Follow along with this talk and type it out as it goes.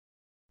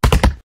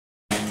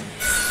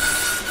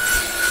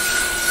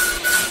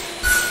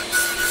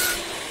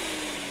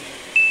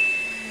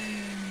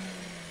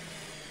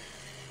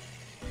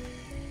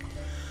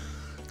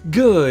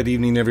Good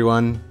evening,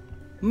 everyone.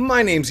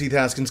 My name's Heath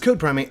Haskins, Code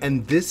Primate,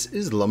 and this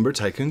is Lumber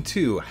Tycoon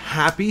 2.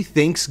 Happy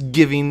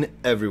Thanksgiving,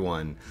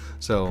 everyone.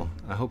 So,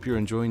 I hope you're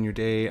enjoying your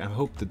day. I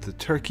hope that the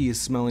turkey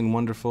is smelling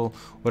wonderful,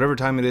 whatever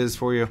time it is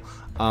for you.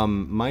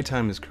 My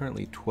time is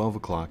currently 12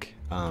 o'clock.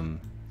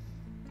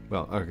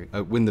 Well, okay,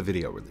 when the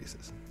video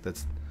releases.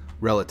 That's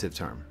relative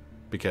term,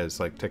 because,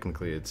 like,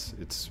 technically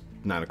it's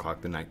 9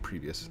 o'clock the night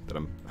previous that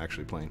I'm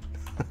actually playing.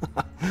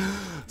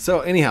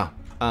 So, anyhow.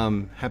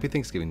 Happy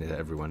Thanksgiving to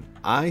everyone.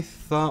 I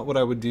thought what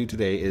I would do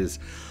today is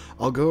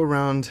I'll go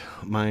around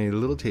my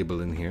little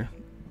table in here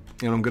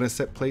and I'm gonna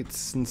set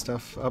plates and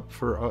stuff up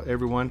for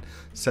everyone,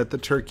 set the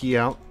turkey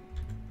out,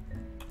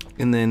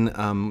 and then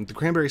the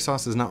cranberry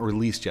sauce is not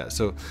released yet,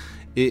 so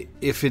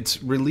if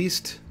it's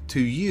released to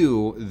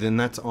you, then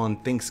that's on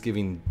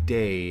Thanksgiving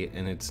Day,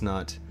 and it's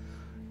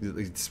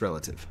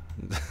relative.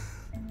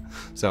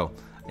 So,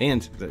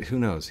 and who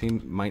knows, he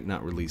might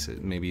not release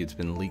it. Maybe it's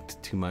been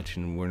leaked too much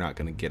and we're not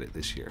going to get it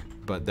this year,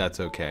 but that's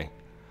okay.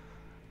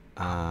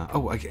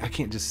 Oh, I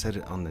can't just set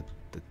it on the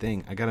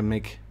thing. I got to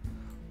make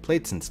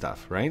plates and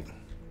stuff, right?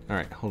 All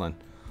right, hold on.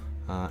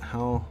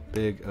 How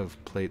big of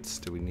plates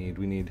do we need?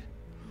 We need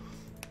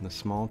the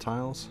small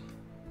tiles.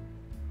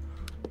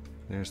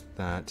 There's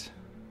that.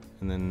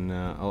 And then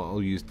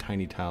I'll use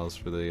tiny tiles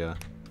for the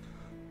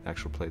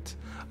actual plates.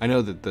 I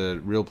know that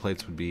the real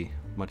plates would be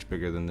much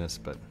bigger than this,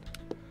 but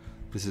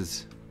this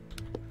is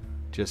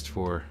just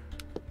for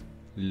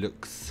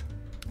looks.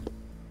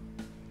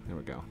 There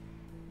we go.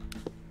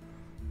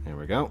 There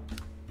we go.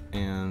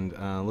 And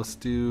let's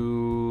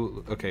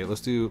do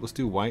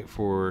white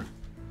for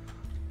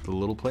the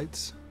little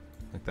plates,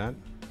 like that.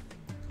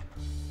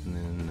 And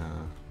then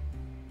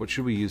what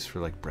should we use for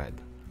like bread?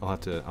 I'll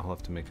have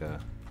to make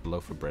a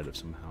loaf of bread of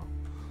some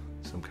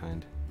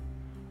kind.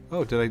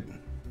 Oh,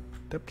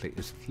 that plate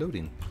is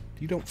floating.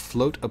 You don't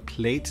float a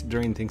plate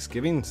during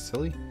Thanksgiving,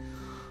 silly.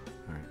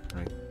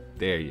 Right,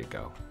 there you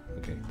go.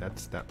 Okay,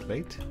 that's that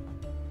plate.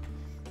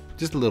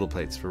 Just little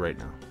plates for right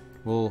now.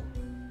 We'll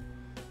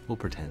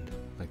pretend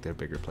like they're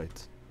bigger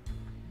plates.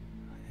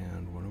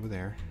 And one over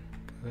there.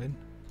 Good.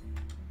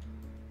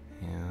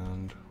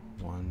 And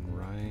one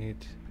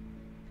right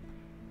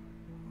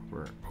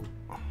over.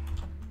 Oh.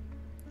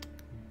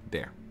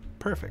 There.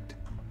 Perfect.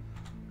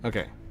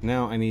 Okay,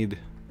 now I need.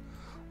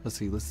 Let's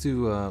see. Let's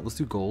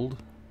do gold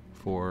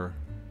for.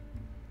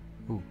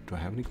 Ooh, do I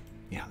have any?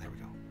 Yeah, there we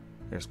go.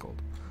 There's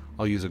gold.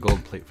 I'll use a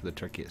gold plate for the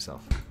turkey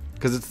itself,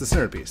 because it's the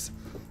centerpiece.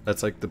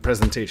 That's like the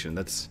presentation.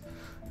 That's,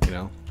 you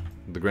know,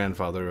 the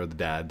grandfather or the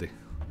dad, they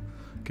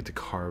get to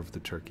carve the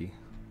turkey.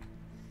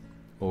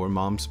 Or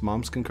moms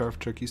can carve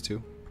turkeys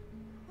too,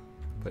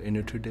 but in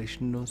a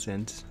traditional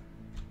sense,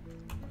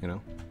 you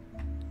know.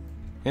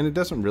 And it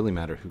doesn't really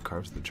matter who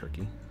carves the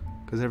turkey,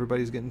 because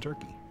everybody's getting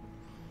turkey.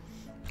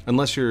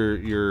 Unless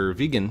you're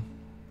vegan,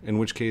 in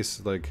which case,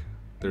 like,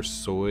 there's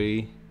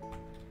soy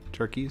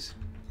turkeys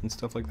and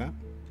stuff like that.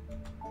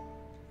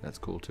 That's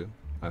cool too.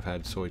 I've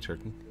had soy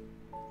turkey.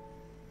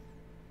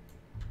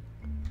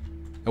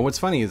 And what's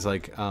funny is,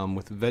 like,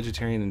 with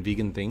vegetarian and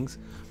vegan things,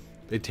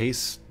 it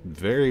tastes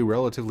very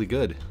relatively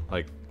good.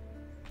 Like,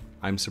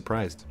 I'm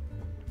surprised.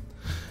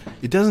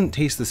 It doesn't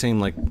taste the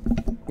same like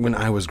when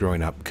I was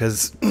growing up,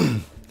 because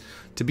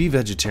to be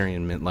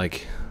vegetarian meant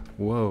like,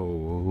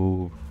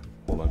 whoa,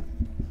 hold on.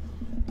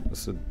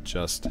 Let's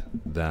adjust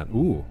that.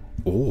 Ooh,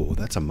 oh,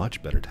 that's a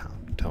much better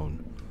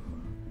tone.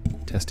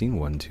 Testing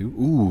 1, 2.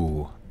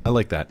 Ooh. I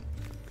like that.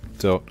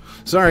 So,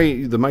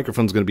 sorry, the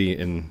microphone's going to be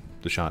in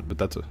the shot, but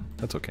that's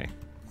okay.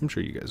 I'm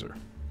sure you guys are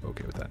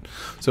okay with that.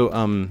 So,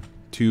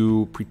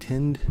 to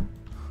pretend,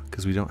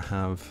 because we don't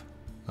have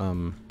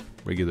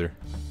regular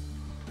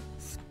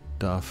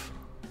stuff,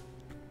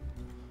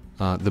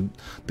 the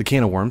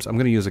can of worms, I'm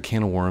going to use a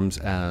can of worms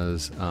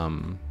as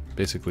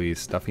basically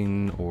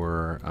stuffing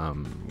or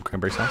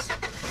cranberry sauce,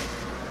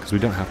 because we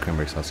don't have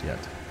cranberry sauce yet.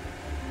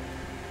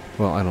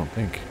 Well, I don't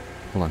think.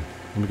 Hold on,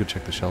 let me go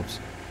check the shelves.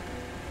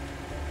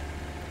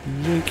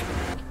 Link.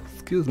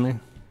 Excuse me.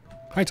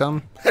 Hi,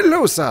 Tom.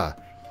 Hello, sir.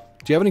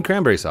 Do you have any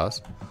cranberry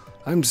sauce?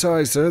 I'm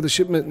sorry, sir. The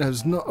shipment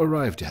has not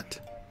arrived yet.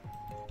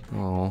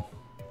 Oh,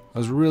 I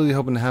was really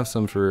hoping to have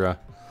some for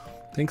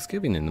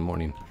Thanksgiving in the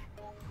morning.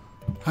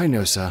 I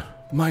know, sir.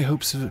 My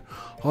hopes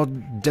are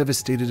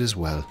devastated as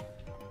well.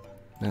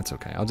 That's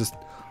okay. I'll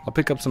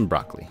pick up some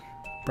broccoli.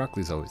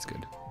 Broccoli's always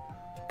good.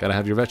 Gotta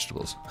have your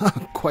vegetables.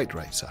 Quite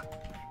right, sir.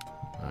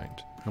 All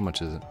right. How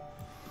much is it?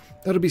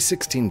 That'll be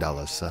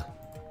 $16, sir.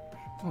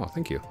 Oh,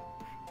 thank you.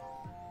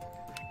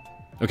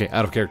 Okay,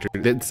 out of character.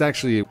 It's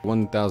actually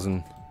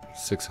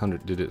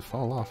 1,600. Did it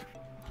fall off?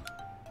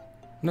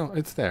 No,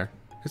 it's there.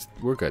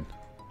 We're good.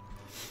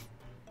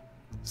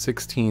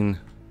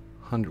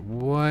 1,600.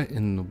 What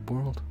in the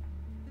world?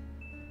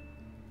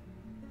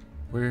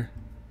 Where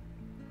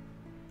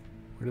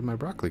did my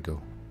broccoli go?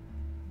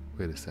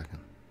 Wait a second.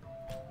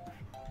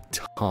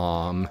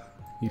 Tom,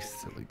 you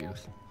silly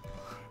goose.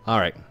 All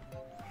right.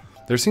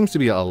 There seems to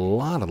be a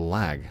lot of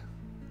lag.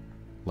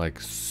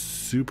 Like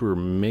super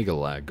mega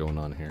lag going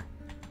on here.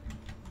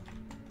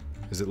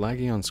 Is it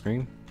laggy on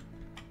screen?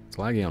 It's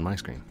laggy on my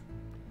screen.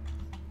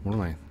 What are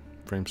my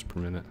frames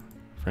per minute?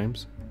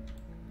 Frames?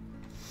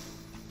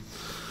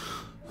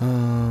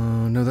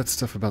 No, that's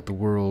stuff about the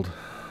world.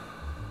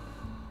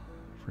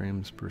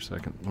 Frames per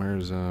second.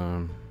 Where's,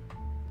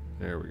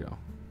 there we go.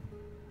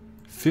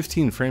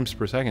 15 frames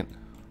per second.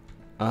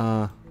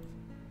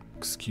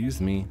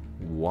 Excuse me.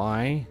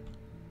 Why?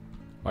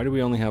 Why do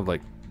we only have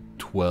like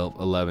 12,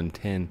 11,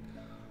 10,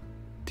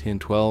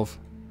 12,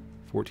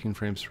 14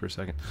 frames per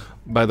second?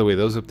 By the way,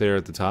 those up there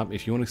at the top,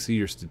 if you want to see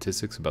your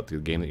statistics about the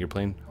game that you're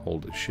playing,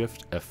 hold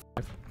Shift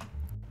F5.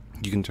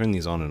 You can turn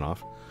these on and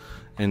off,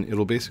 and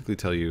it'll basically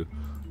tell you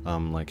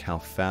like how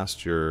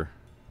fast your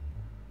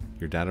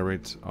data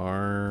rates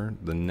are,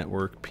 the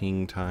network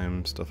ping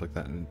time, stuff like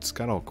that. And it's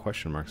got all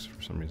question marks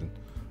for some reason.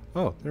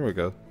 Oh, there we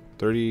go.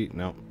 30,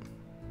 no.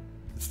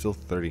 It's still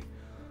 30.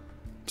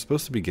 I'm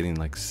supposed to be getting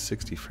like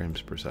 60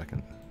 frames per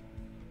second.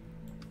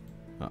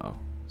 Uh-oh,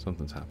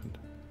 something's happened.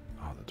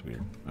 Oh, that's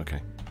weird. Okay.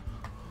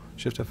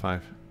 Shift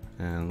F5,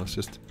 and let's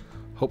just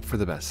hope for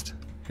the best.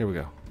 Here we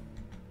go.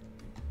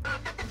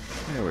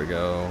 There we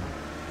go.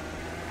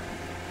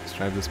 Let's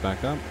drive this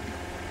back up.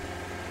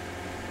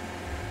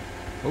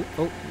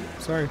 Oh,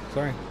 sorry.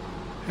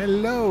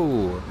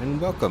 Hello, and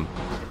welcome.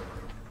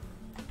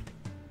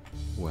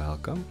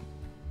 Welcome.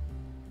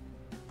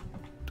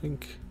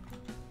 Twink.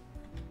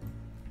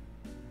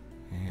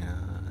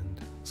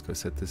 And let's go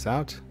set this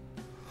out.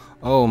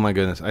 Oh my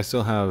goodness, I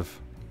still have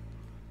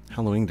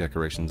Halloween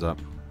decorations up.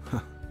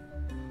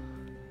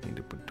 Need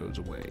to put those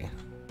away.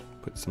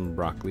 Put some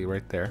broccoli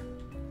right there.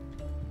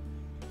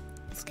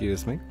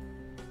 Excuse me.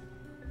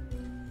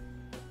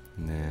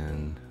 And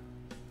then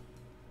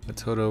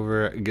let's head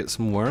over and get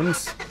some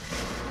worms.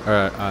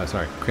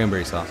 Sorry,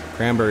 cranberry sauce.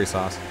 Cranberry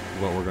sauce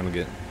is what we're gonna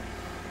get.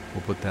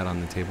 We'll put that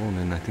on the table, and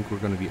then I think we're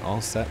gonna be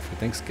all set for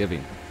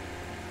Thanksgiving.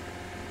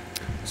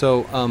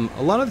 So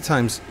a lot of the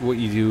times what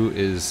you do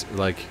is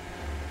like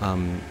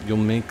you'll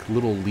make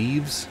little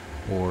leaves,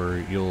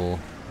 or you'll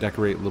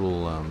decorate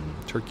little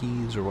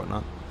turkeys or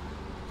whatnot.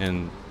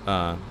 And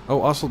oh,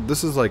 also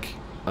this is like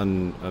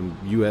a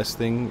U.S.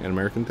 thing, an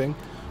American thing,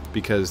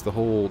 because the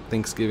whole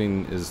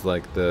Thanksgiving is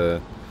like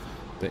the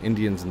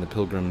Indians and the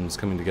Pilgrims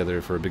coming together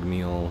for a big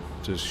meal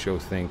to show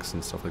thanks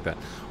and stuff like that,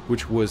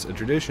 which was a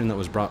tradition that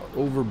was brought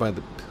over by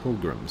the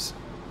Pilgrims.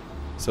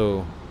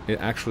 So it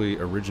actually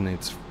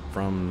originates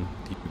from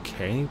the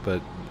UK,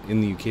 but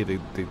in the UK they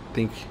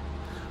think,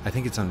 I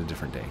think it's on a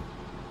different day.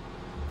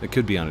 It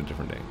could be on a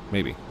different day,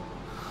 maybe.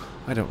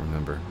 I don't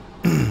remember.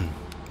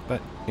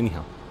 But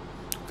anyhow,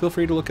 feel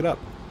free to look it up,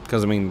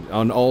 because I mean,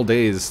 on all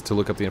days to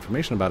look up the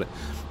information about it,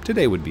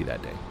 today would be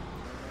that day.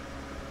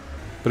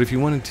 But if you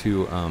wanted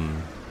to,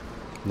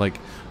 like,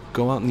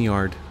 go out in the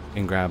yard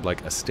and grab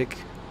like a stick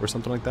or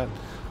something like that,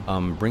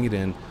 bring it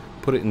in,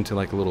 put it into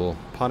like a little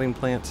potting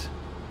plant,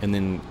 and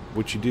then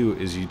what you do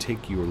is you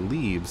take your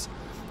leaves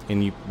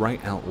and you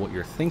write out what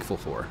you're thankful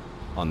for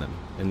on them,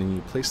 and then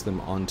you place them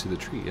onto the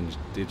tree, and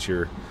it's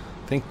your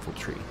thankful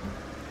tree,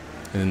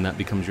 and then that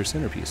becomes your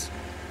centerpiece,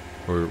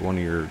 or one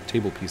of your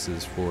table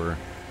pieces for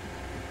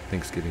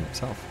Thanksgiving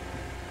itself.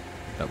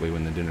 That way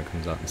when the dinner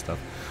comes out and stuff,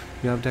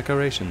 you have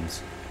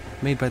decorations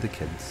made by the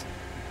kids.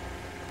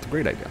 It's a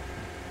great idea.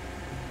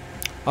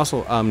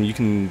 Also, you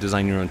can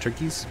design your own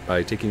turkeys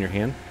by taking your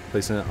hand,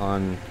 placing it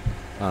on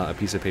a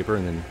piece of paper,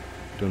 and then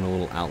doing a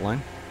little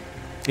outline.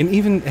 And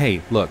even,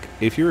 hey, look,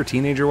 if you're a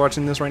teenager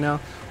watching this right now,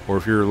 or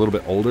if you're a little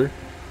bit older,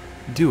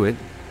 do it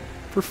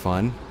for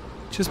fun,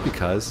 just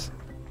because.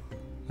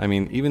 I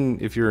mean, even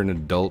if you're an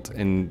adult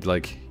and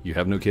like you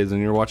have no kids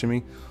and you're watching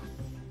me,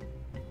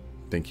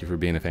 thank you for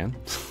being a fan.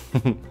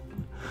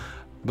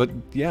 But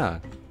yeah,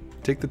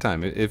 take the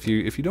time. If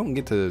you don't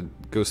get to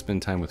go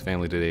spend time with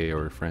family today,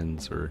 or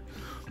friends, or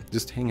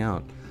just hang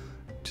out,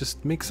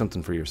 just make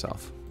something for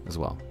yourself as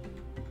well.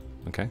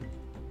 Okay?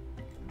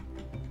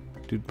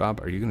 Dude,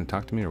 Bob, are you gonna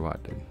talk to me or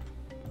what, dude?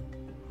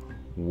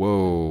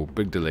 Whoa,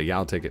 big delay. Yeah,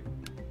 I'll take it.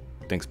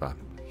 Thanks, Bob.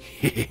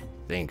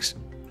 Thanks.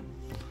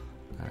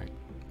 Alright.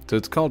 So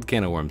it's called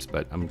can of worms,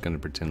 but I'm gonna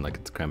pretend like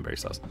it's cranberry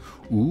sauce.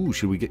 Ooh,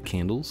 should we get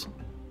candles?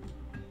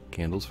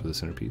 Candles for the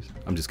centerpiece?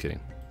 I'm just kidding.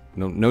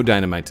 No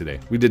dynamite today.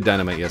 We did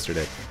dynamite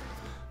yesterday.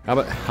 How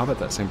about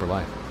that Semper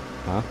Life?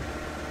 Huh?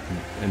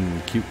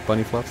 And cute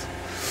bunny fluffs?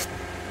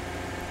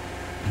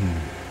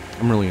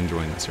 I'm really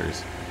enjoying that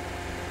series.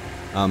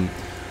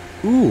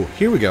 Ooh,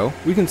 here we go.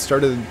 We can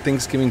start a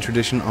Thanksgiving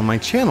tradition on my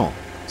channel.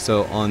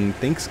 So on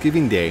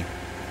Thanksgiving Day,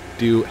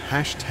 do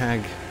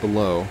hashtag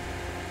below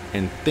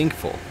and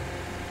thankful.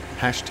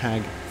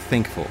 Hashtag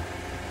thankful.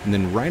 And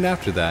then right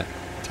after that,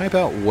 type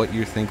out what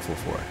you're thankful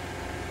for.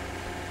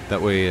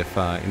 That way, if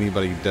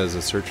anybody does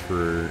a search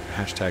for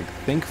hashtag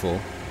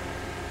thankful,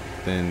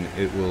 then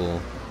it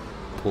will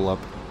pull up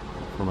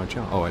for my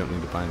channel. Oh, I don't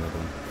need to find another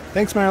one.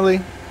 Thanks,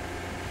 Marley.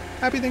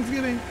 Happy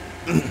Thanksgiving.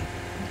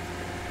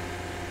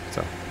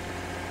 So,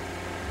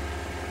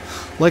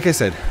 like I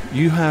said,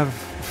 you have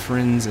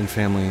friends and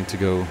family to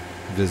go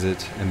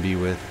visit and be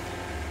with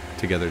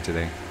together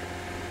today.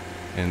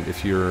 And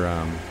if you're,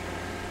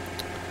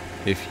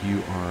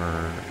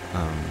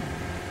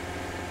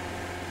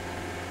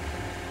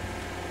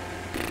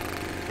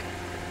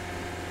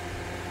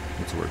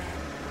 what's the word?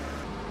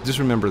 Just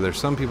remember, there's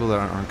some people that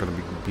aren't going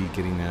to be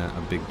getting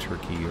a big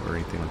turkey or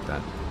anything like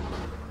that.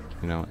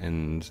 You know,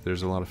 and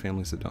there's a lot of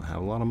families that don't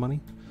have a lot of money.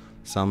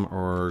 Some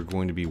are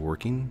going to be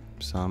working.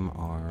 Some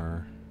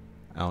are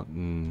out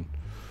and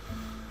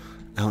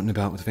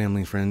about with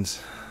family and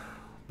friends.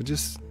 But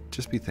just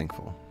be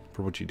thankful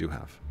for what you do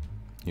have.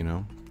 You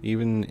know,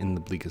 even in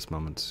the bleakest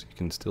moments, you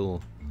can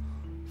still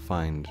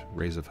find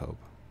rays of hope.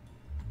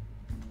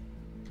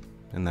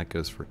 And that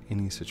goes for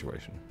any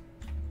situation.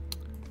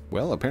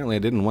 Well, apparently I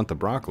didn't want the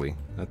broccoli.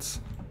 That's...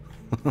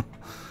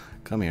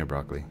 Come here,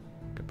 broccoli.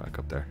 Get back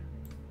up there.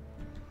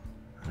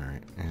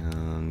 Alright,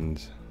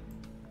 and...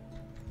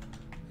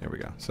 There we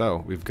go.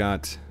 So, we've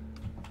got...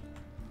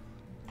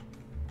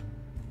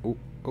 Oh.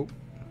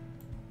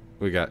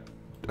 We got...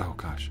 Oh,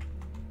 gosh.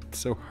 It's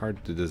so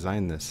hard to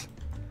design this.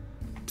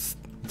 Psst.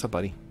 What's up,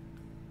 buddy?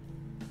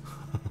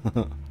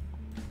 Hold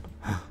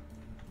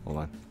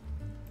on.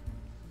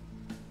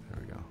 There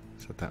we go.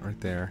 Set that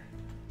right there.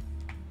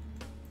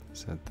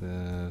 Set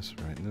this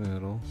right in the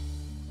middle.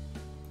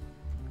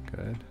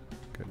 Good.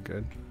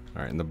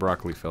 Alright, and the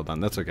broccoli fell down.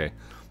 That's okay.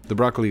 The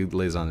broccoli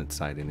lays on its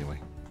side anyway.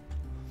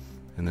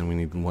 And then we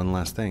need one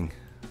last thing.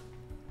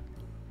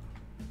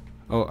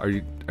 Oh, are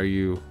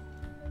you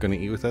gonna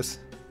eat with us?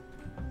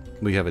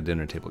 We have a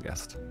dinner table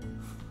guest.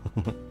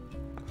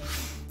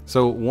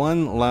 So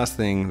one last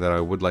thing that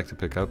I would like to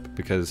pick up,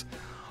 because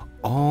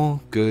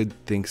all good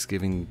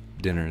Thanksgiving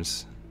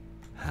dinners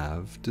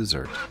have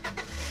dessert.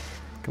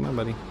 Come on,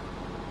 buddy.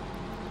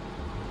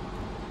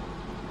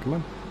 Come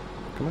on.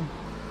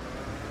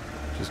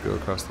 Just go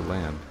across the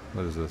land.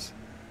 What is this?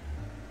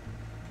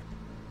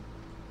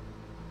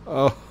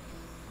 Oh.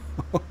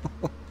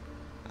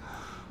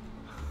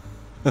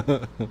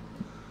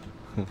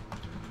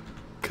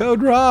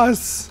 Code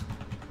Ross.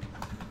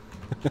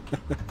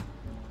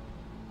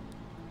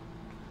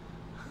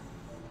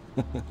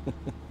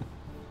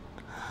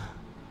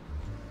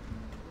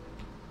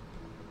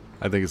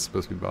 I think it's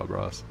supposed to be Bob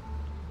Ross.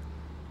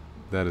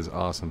 That is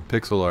awesome.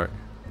 Pixel art.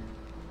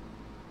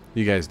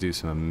 You guys do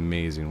some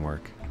amazing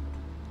work.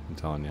 I'm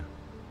telling you.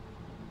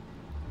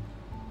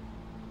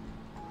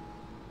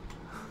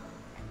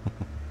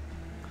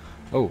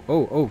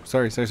 Oh,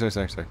 sorry.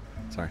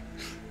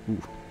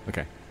 Ooh,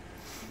 okay.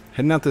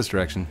 Heading out this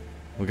direction.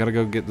 We gotta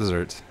go get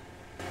desserts.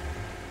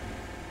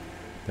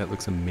 That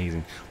looks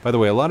amazing. By the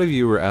way, a lot of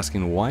you were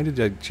asking, why did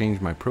I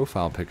change my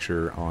profile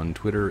picture on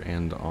Twitter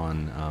and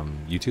on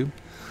YouTube?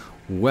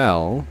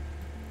 Well,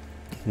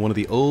 one of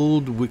the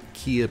old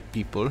Wikia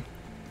people,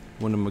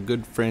 one of my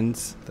good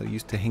friends that I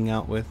used to hang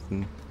out with,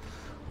 and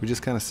we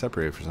just kind of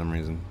separated for some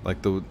reason.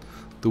 Like the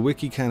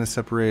wiki kind of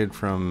separated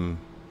from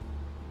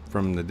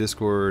the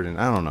Discord, and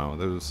I don't know.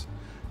 There was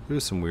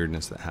some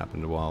weirdness that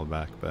happened a while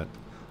back, but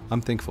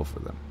I'm thankful for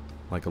them.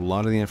 Like a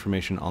lot of the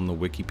information on the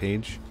wiki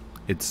page,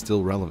 it's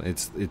still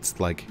relevant. It's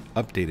like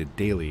updated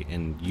daily,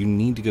 and you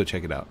need to go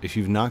check it out. If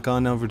you've not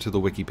gone over to the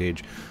wiki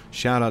page,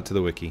 shout out to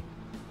the wiki,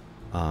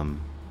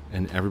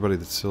 and everybody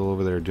that's still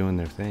over there doing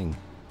their thing.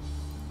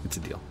 It's a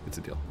deal.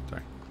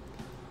 Sorry.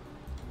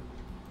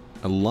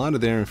 A lot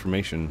of their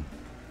information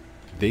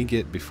they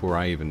get before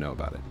I even know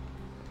about it.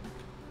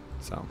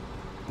 So,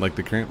 like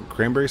the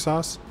cranberry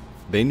sauce,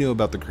 they knew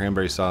about the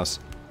cranberry sauce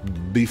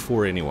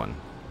before anyone.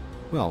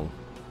 Well,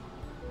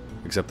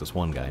 except this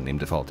one guy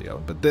named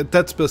Defaultio, but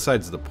that's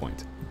besides the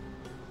point.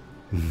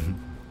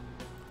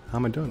 How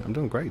am I doing? I'm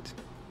doing great.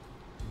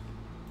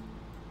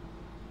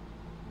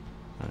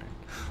 Alright.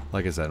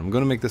 Like I said, I'm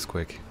going to make this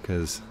quick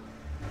because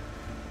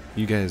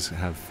you guys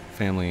have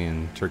family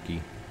and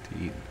turkey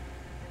to eat.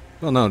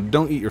 Well, no,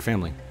 don't eat your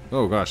family.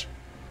 Oh, gosh.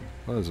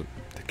 What is it?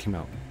 That came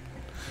out.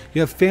 You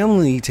have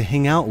family to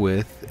hang out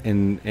with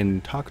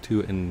and talk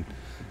to and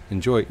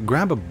enjoy.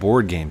 Grab a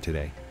board game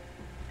today.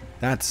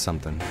 That's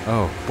something.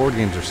 Oh, board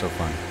games are so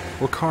fun.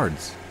 Or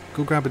cards.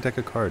 Go grab a deck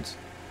of cards.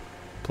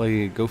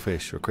 Play Go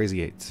Fish or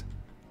Crazy Eights.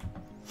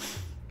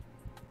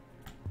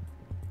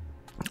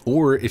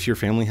 Or if your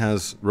family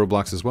has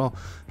Roblox as well,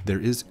 there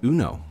is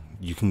UNO.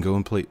 You can go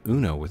and play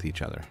UNO with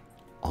each other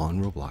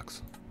on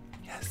Roblox.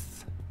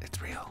 Yes,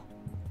 it's real.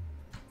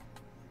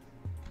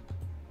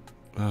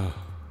 Oh.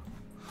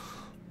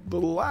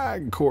 The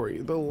lag, Corey,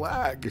 the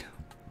lag.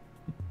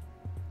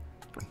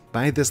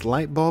 Buy this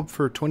light bulb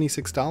for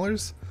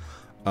 $26?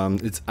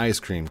 It's ice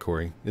cream,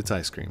 Corey. It's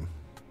ice cream.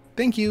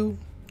 Thank you.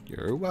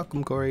 You're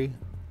welcome, Corey.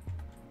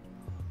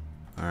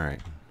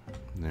 Alright.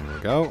 There we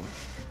go.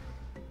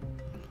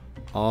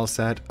 All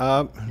set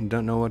up.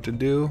 Don't know what to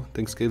do.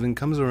 Thanksgiving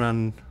comes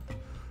around.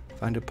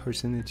 Find a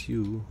person, it's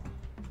you.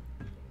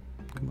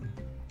 Come on.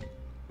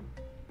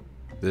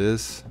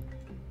 This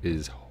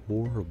is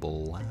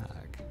horrible lag.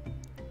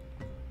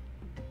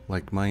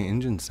 Like my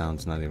engine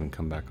sound's not even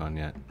come back on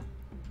yet.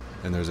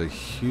 And there's a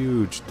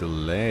huge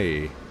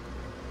delay.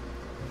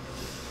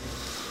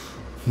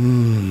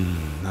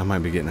 I might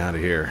be getting out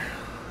of here.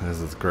 This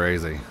is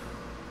crazy.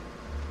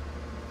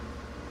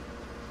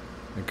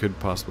 It could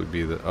possibly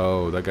be that.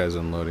 Oh, that guy's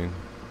unloading.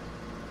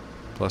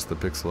 Plus the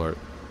pixel art.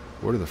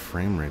 What are the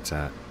frame rates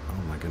at?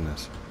 Oh my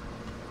goodness.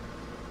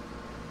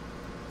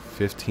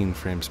 15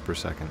 frames per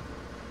second.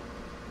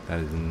 That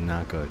is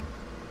not good.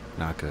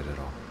 Not good at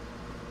all.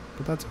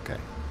 But that's okay.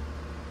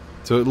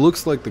 So it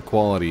looks like the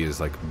quality is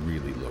like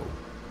really low.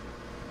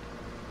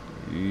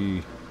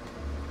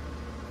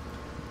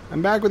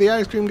 I'm back with the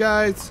ice cream,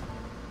 guys.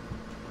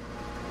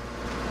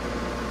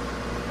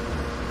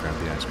 Grab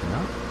the ice cream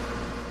out.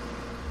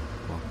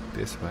 Walk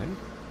this way.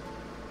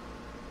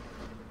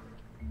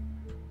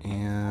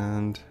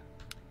 And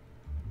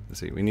let's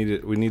see. We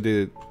need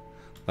to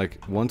like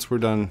once we're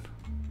done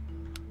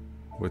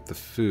with the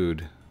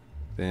food,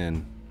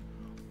 then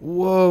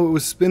whoa, it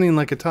was spinning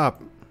like a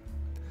top.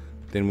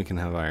 Then we can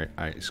have our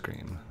ice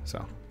cream.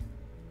 So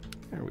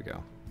there we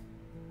go.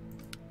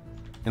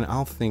 And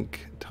I'll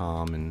thank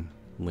Tom and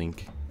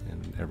Link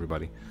and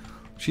everybody.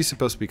 She's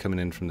supposed to be coming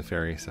in from the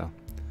ferry, so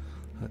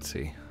let's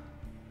see.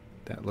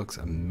 That looks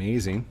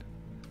amazing.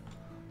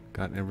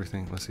 Got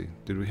everything. Let's see.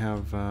 Did we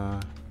have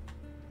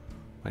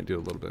might do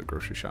a little bit of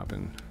grocery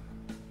shopping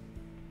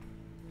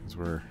because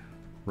we're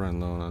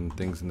running low on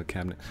things in the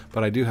cabinet.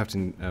 But I do have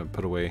to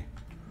put away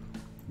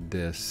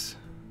this.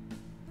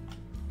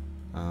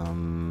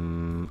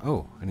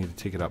 Oh, I need to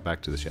take it out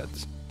back to the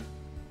sheds.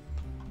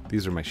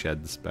 These are my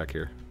sheds back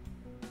here.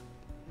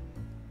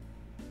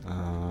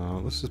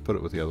 Let's just put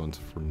it with the other ones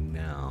for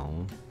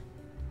now.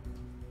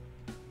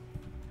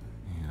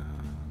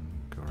 And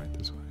go right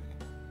this way.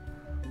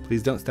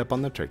 Please don't step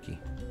on the turkey.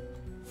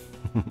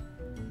 There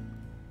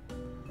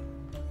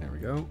we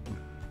go.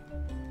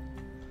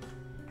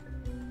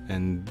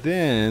 And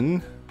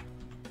then,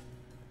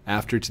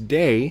 after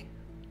today,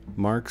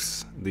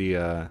 marks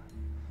the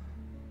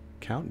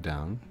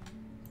countdown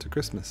to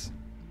Christmas.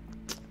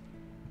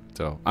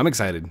 So, I'm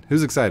excited.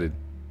 Who's excited?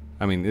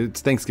 I mean, it's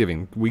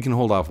Thanksgiving. We can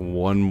hold off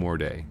one more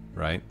day,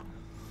 right?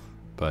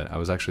 But I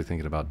was actually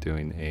thinking about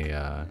doing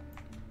a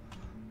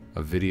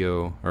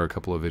video or a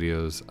couple of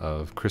videos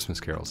of Christmas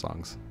Carol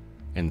songs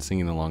and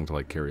singing along to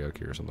like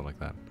karaoke or something like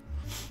that.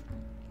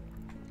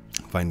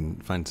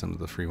 Find some of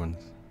the free ones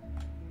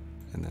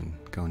and then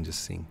go and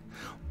just sing.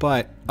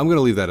 But I'm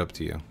gonna leave that up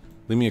to you.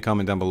 Leave me a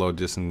comment down below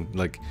just in,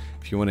 like,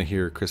 if you want to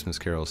hear Christmas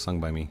carols sung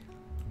by me.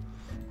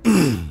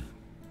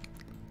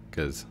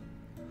 Because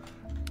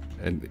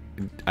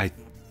I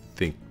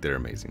think they're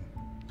amazing.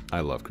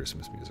 I love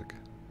Christmas music.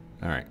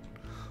 Alright.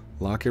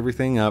 Lock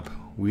everything up.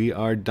 We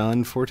are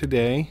done for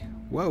today.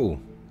 Whoa.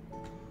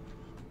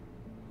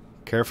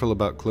 Careful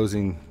about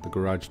closing the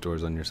garage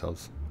doors on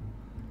yourselves.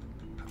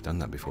 I've done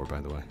that before,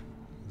 by the way.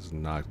 This is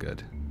not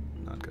good.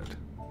 Not good.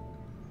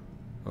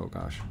 Oh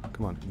gosh.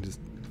 Come on. Just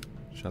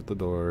shut the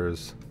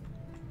doors.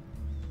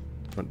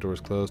 Front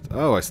door's closed.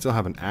 Oh, I still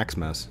have an axe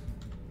mess.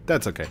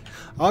 That's okay.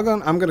 I'm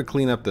going to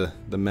clean up the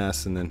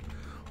mess and then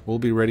we'll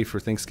be ready for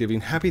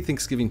Thanksgiving. Happy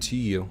Thanksgiving to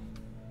you.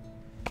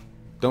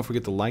 Don't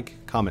forget to like,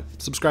 comment,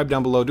 subscribe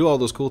down below. Do all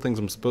those cool things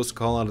I'm supposed to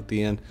call out at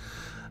the end.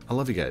 I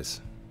love you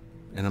guys.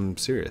 And I'm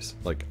serious.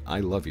 Like, I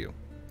love you.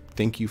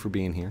 Thank you for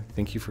being here.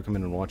 Thank you for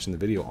coming and watching the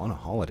video on a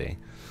holiday.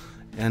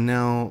 And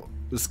now,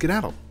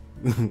 skedaddle.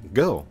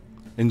 Go.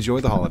 Enjoy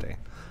the holiday.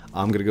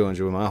 I'm going to go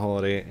enjoy my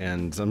holiday,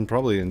 and I'm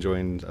probably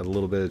enjoying a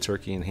little bit of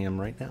turkey and ham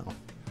right now.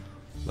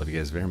 Love you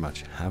guys very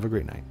much. Have a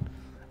great night.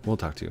 We'll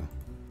talk to you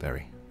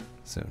very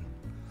soon.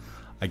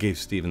 I gave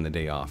Steven the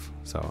day off,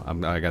 so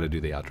I got to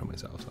do the outro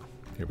myself. So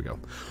here we go.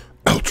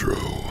 Outro.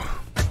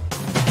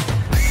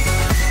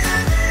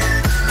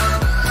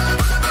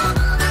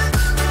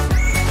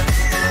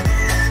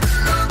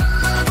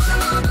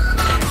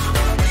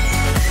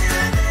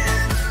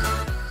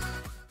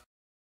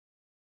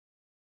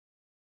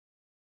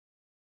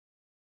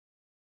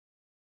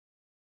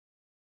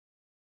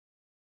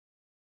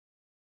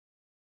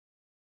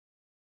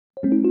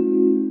 Thank you.